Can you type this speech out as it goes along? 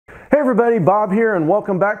Hey everybody, Bob here, and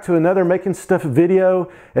welcome back to another Making Stuff video.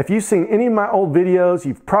 If you've seen any of my old videos,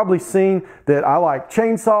 you've probably seen that I like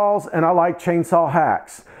chainsaws and I like chainsaw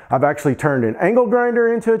hacks. I've actually turned an angle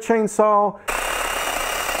grinder into a chainsaw.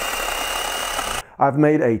 I've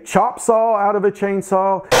made a chop saw out of a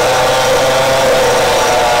chainsaw.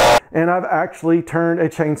 And I've actually turned a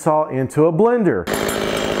chainsaw into a blender.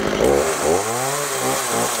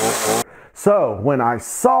 So when I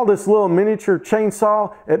saw this little miniature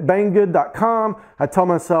chainsaw at banggood.com, I told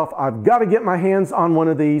myself I've got to get my hands on one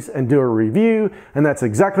of these and do a review, and that's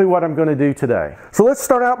exactly what I'm going to do today. So let's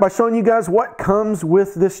start out by showing you guys what comes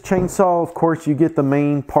with this chainsaw. Of course, you get the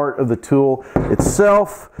main part of the tool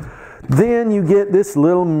itself. Then you get this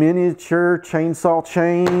little miniature chainsaw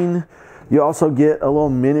chain. You also get a little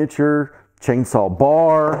miniature chainsaw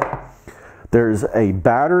bar. There's a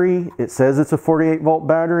battery. It says it's a 48 volt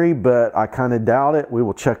battery, but I kind of doubt it. We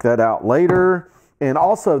will check that out later. And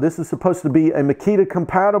also, this is supposed to be a Makita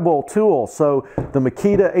compatible tool. So the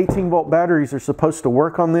Makita 18 volt batteries are supposed to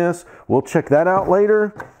work on this. We'll check that out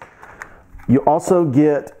later. You also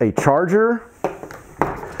get a charger.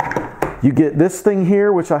 You get this thing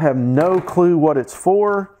here, which I have no clue what it's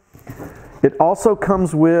for. It also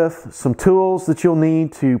comes with some tools that you'll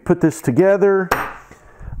need to put this together.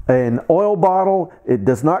 An oil bottle. It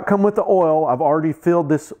does not come with the oil. I've already filled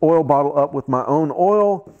this oil bottle up with my own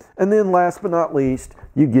oil. And then last but not least,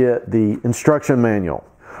 you get the instruction manual.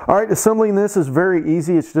 All right, assembling this is very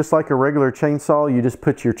easy. It's just like a regular chainsaw. You just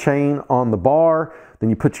put your chain on the bar, then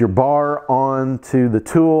you put your bar onto the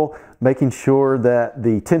tool, making sure that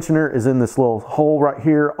the tensioner is in this little hole right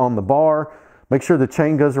here on the bar. Make sure the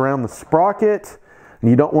chain goes around the sprocket. And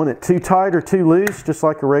you don't want it too tight or too loose, just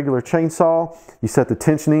like a regular chainsaw. You set the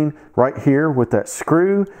tensioning right here with that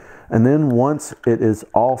screw. And then once it is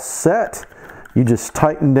all set, you just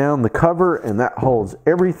tighten down the cover and that holds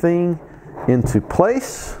everything into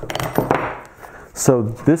place. So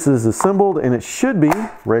this is assembled and it should be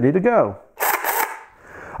ready to go.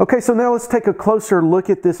 Okay, so now let's take a closer look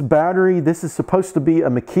at this battery. This is supposed to be a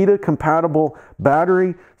Makita compatible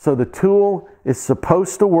battery. So the tool is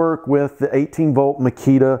supposed to work with the 18 volt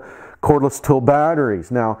Makita cordless tool batteries.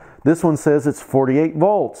 Now, this one says it's 48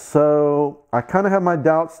 volts. So I kind of have my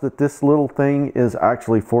doubts that this little thing is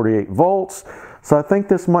actually 48 volts. So I think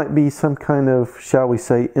this might be some kind of, shall we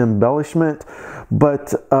say, embellishment.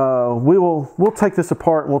 But we'll take this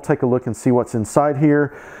apart and we'll take a look and see what's inside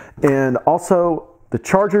here. And also, the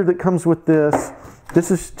charger that comes with this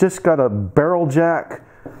is just got a barrel jack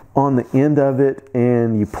on the end of it,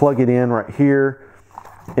 and you plug it in right here,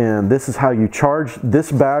 and this is how you charge this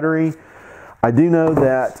battery. I do know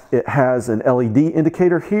that it has an LED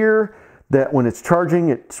indicator here that when it's charging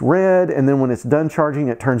it's red, and then when it's done charging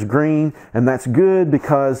it turns green, and that's good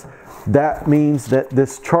because that means that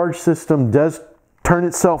this charge system does turn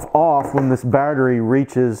itself off when this battery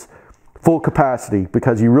reaches full capacity,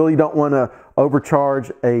 because you really don't want to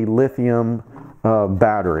overcharge a lithium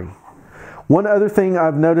battery. One other thing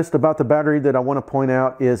I've noticed about the battery that I want to point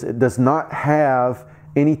out is it does not have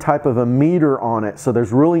any type of a meter on it, so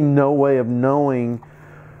there's really no way of knowing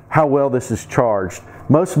how well this is charged.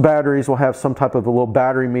 Most batteries will have some type of a little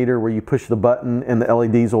battery meter where you push the button and the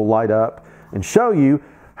LEDs will light up and show you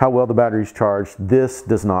how well the battery's charged. This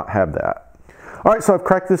does not have that. All right, so I've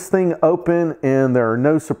cracked this thing open and there are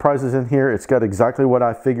no surprises in here. It's got exactly what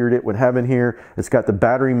I figured it would have in here. It's got the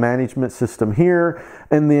battery management system here,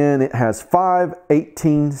 and then it has 5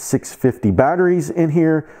 18650 batteries in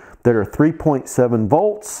here that are 3.7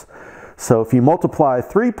 volts. So if you multiply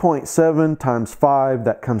 3.7 times 5,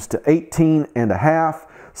 that comes to 18.5.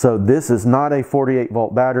 So this is not a 48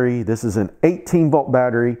 volt battery. This is an 18 volt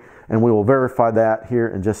battery, and we will verify that here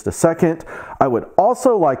in just a second. I would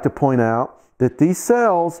also like to point out that these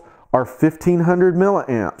cells are 1500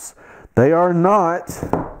 milliamps. They are not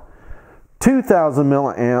 2000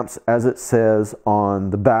 milliamps as it says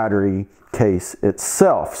on the battery case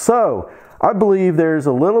itself. So I believe there's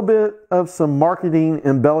a little bit of some marketing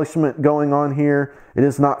embellishment going on here. It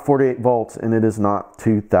is not 48 volts and it is not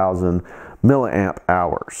 2000 milliamp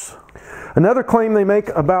hours. Another claim they make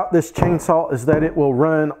about this chainsaw is that it will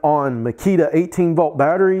run on Makita 18 volt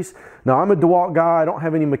batteries. Now, I'm a DeWalt guy. I don't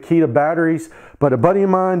have any Makita batteries, but a buddy of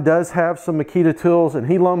mine does have some Makita tools and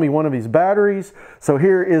he loaned me one of his batteries. So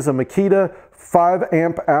here is a Makita 5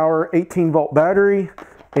 amp hour 18 volt battery,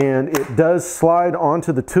 and it does slide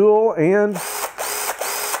onto the tool and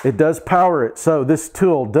it does power it. So this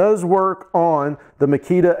tool does work on the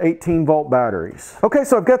Makita 18 volt batteries. Okay,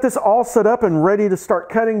 so I've got this all set up and ready to start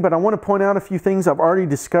cutting, but I want to point out a few things I've already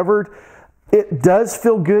discovered. It does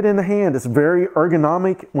feel good in the hand. It's very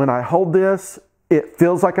ergonomic. When I hold this, it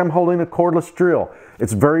feels like I'm holding a cordless drill.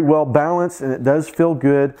 It's very well balanced and it does feel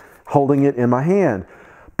good holding it in my hand.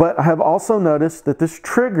 But I have also noticed that this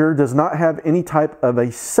trigger does not have any type of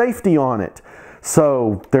a safety on it.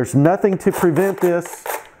 So there's nothing to prevent this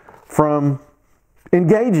from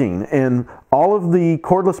engaging. And all of the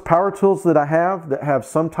cordless power tools that I have that have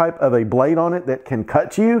some type of a blade on it that can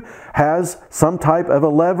cut you has some type of a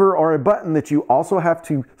lever or a button that you also have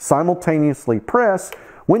to simultaneously press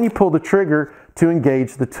when you pull the trigger to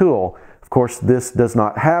engage the tool. Of course, this does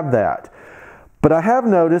not have that. But I have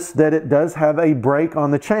noticed that it does have a brake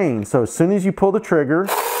on the chain. So as soon as you pull the trigger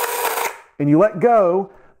and you let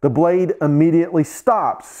go, the blade immediately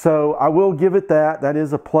stops. So I will give it that. That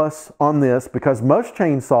is a plus on this, because most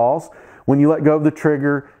chainsaws, when you let go of the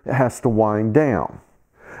trigger, it has to wind down.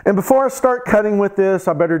 And before I start cutting with this,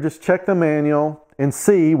 I better just check the manual and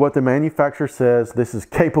see what the manufacturer says this is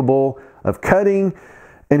capable of cutting.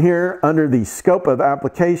 And here under the scope of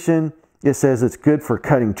application, it says it's good for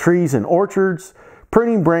cutting trees in orchards,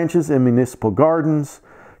 pruning branches in municipal gardens,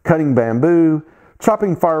 cutting bamboo,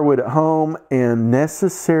 chopping firewood at home, and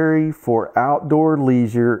necessary for outdoor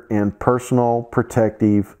leisure and personal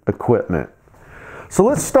protective equipment. So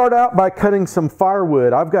let's start out by cutting some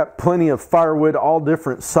firewood. I've got plenty of firewood, all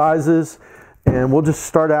different sizes, and we'll just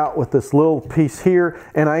start out with this little piece here.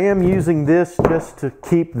 And I am using this just to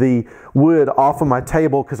keep the wood off of my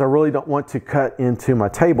table because I really don't want to cut into my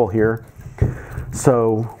table here.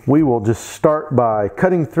 So we will just start by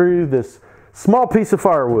cutting through this small piece of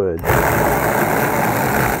firewood.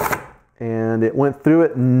 And it went through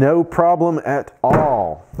it no problem at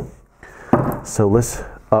all. So let's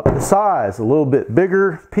up the size. A little bit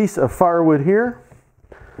bigger piece of firewood here.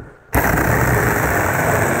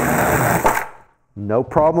 No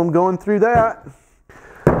problem going through that.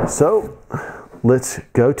 So let's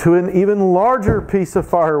go to an even larger piece of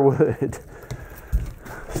firewood.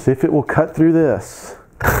 See if it will cut through this.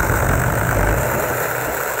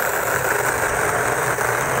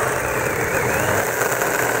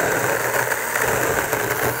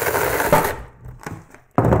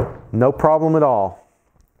 No problem at all.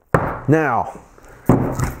 Now,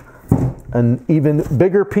 an even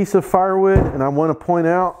bigger piece of firewood, and I want to point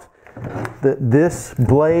out that this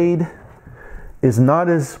blade is not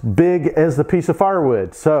as big as the piece of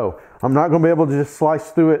firewood. So I'm not going to be able to just slice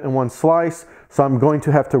through it in one slice. So I'm going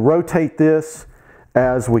to have to rotate this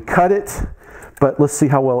as we cut it, but let's see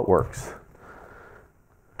how well it works.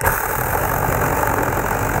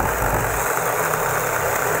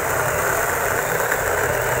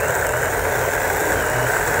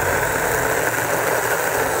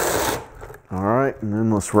 All right, and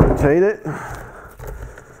then let's rotate it.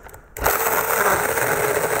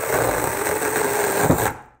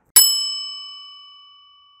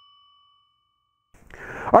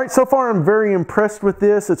 All right, so far I'm very impressed with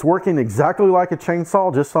this. It's working exactly like a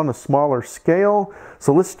chainsaw, just on a smaller scale.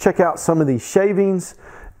 So let's check out some of these shavings,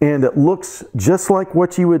 and it looks just like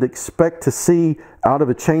what you would expect to see out of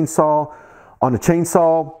a chainsaw. On a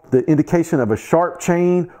chainsaw, the indication of a sharp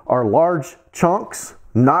chain are large chunks,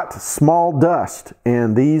 not small dust,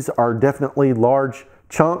 and these are definitely large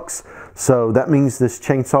chunks. So that means this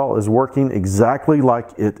chainsaw is working exactly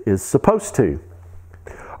like it is supposed to.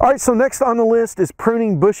 All right, so next on the list is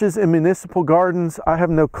pruning bushes in municipal gardens. I have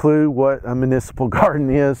no clue what a municipal garden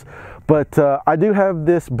is, but I do have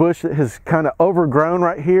this bush that has kind of overgrown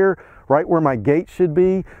right here, right where my gate should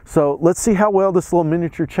be. So let's see how well this little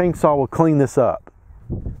miniature chainsaw will clean this up.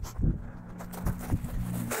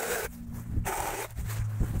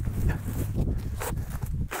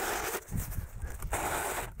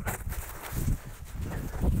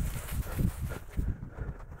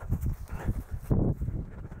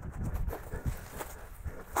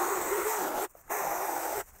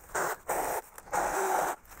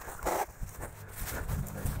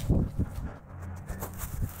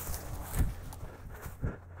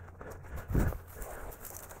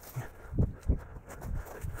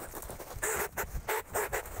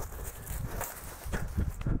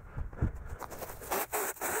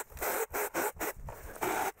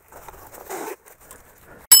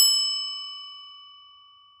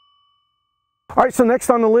 All right, so next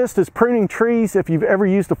on the list is pruning trees. If you've ever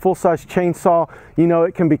used a full-size chainsaw, you know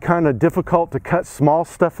it can be kind of difficult to cut small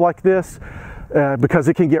stuff like this because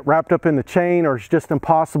it can get wrapped up in the chain, or it's just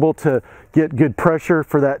impossible to get good pressure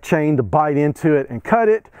for that chain to bite into it and cut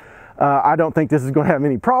it. I don't think this is going to have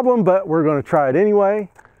any problem, but we're going to try it anyway.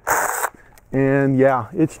 And yeah,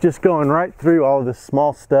 it's just going right through all of this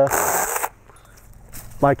small stuff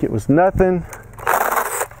like it was nothing.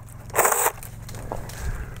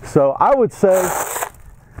 So I would say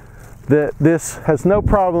that this has no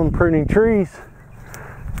problem pruning trees.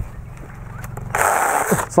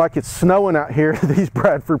 It's like it's snowing out here. These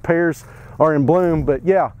Bradford pears are in bloom, but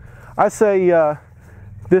yeah, I say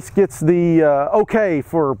this gets the okay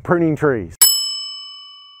for pruning trees.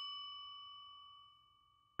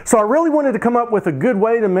 So I really wanted to come up with a good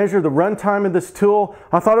way to measure the runtime of this tool.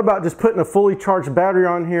 I thought about just putting a fully charged battery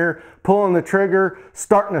on here, pulling the trigger,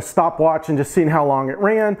 starting a stopwatch and just seeing how long it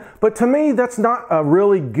ran. But to me, that's not a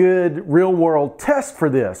really good real world test for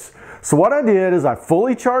this. So what I did is I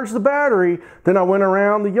fully charged the battery, then I went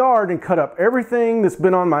around the yard and cut up everything that's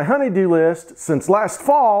been on my honeydew list since last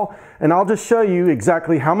fall, and I'll just show you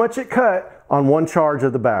exactly how much it cut on one charge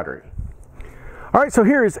of the battery. All right, so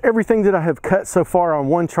here is everything that I have cut so far on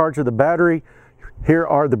one charge of the battery. Here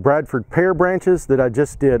are the Bradford pear branches that I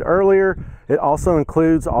just did earlier. It also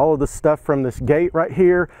includes all of the stuff from this gate right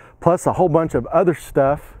here, plus a whole bunch of other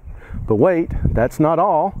stuff. But wait, that's not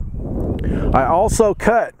all. I also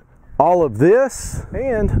cut all of this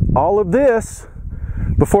and all of this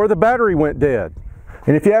before the battery went dead.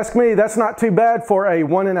 And if you ask me, that's not too bad for a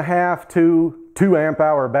 1.5 to 2 amp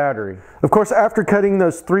hour battery. Of course, after cutting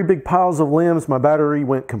those 3 big piles of limbs, my battery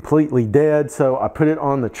went completely dead, so I put it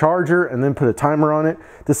on the charger and then put a timer on it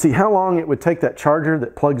to see how long it would take that charger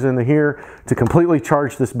that plugs into here to completely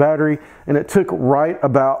charge this battery, and it took right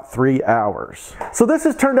about 3 hours. So this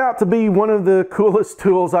has turned out to be one of the coolest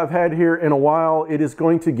tools I've had here in a while. It is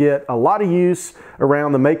going to get a lot of use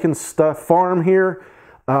around the Making Stuff farm here.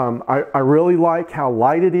 I really like how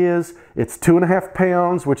light it is. It's 2.5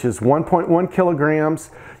 pounds, which is 1.1 kilograms.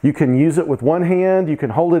 You can use it with one hand. You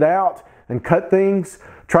can hold it out and cut things.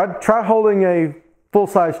 Try holding a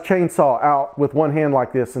full-size chainsaw out with one hand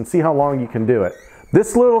like this and see how long you can do it.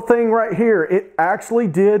 This little thing right here, it actually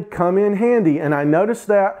did come in handy, and I noticed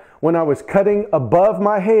that when I was cutting above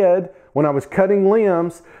my head, when I was cutting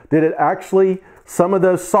limbs, that it actually, some of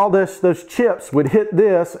those sawdust, those chips would hit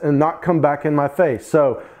this and not come back in my face.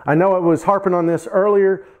 So I know I was harping on this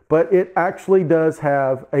earlier, but it actually does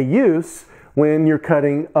have a use when you're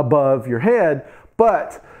cutting above your head.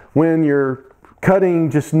 But when you're cutting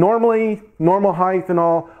just normally, normal height and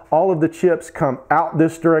all of the chips come out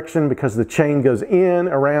this direction because the chain goes in,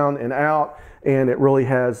 around, and out, and it really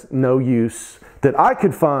has no use that I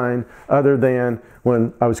could find other than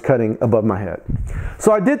when I was cutting above my head.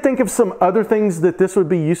 So I did think of some other things that this would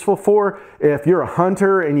be useful for. If you're a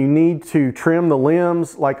hunter and you need to trim the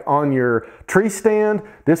limbs like on your tree stand,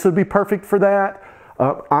 this would be perfect for that.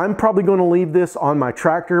 I'm probably going to leave this on my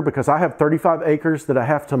tractor because I have 35 acres that I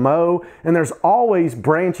have to mow, and there's always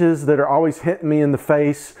branches that are always hitting me in the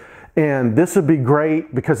face, and this would be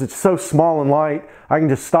great because it's so small and light. I can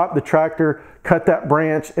just stop the tractor, cut that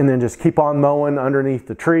branch, and then just keep on mowing underneath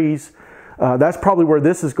the trees. That's probably where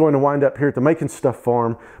this is going to wind up here at the Making Stuff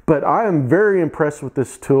farm, but I am very impressed with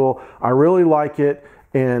this tool. I really like it.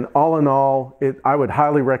 And all in all, I would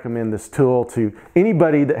highly recommend this tool to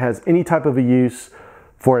anybody that has any type of a use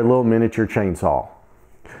for a little miniature chainsaw.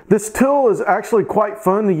 This tool is actually quite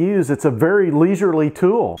fun to use. It's a very leisurely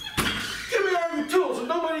tool. Give me all your tools and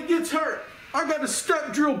nobody gets hurt. I got a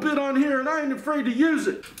step drill bit on here and I ain't afraid to use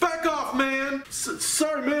it. Back off, man.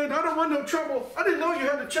 Sorry, man. I don't want no trouble. I didn't know you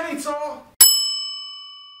had a chainsaw.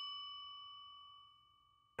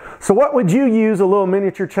 So what would you use a little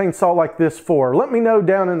miniature chainsaw like this for? Let me know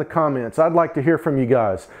down in the comments. I'd like to hear from you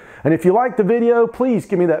guys. And if you liked the video, please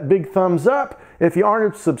give me that big thumbs up. If you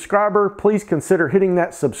aren't a subscriber, please consider hitting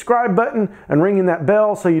that subscribe button and ringing that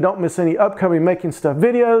bell so you don't miss any upcoming Making Stuff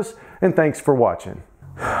videos. And thanks for watching.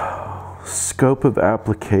 Scope of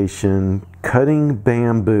application, cutting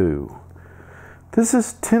bamboo. This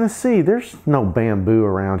is Tennessee. There's no bamboo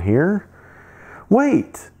around here.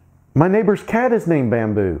 Wait, my neighbor's cat is named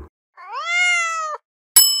Bamboo.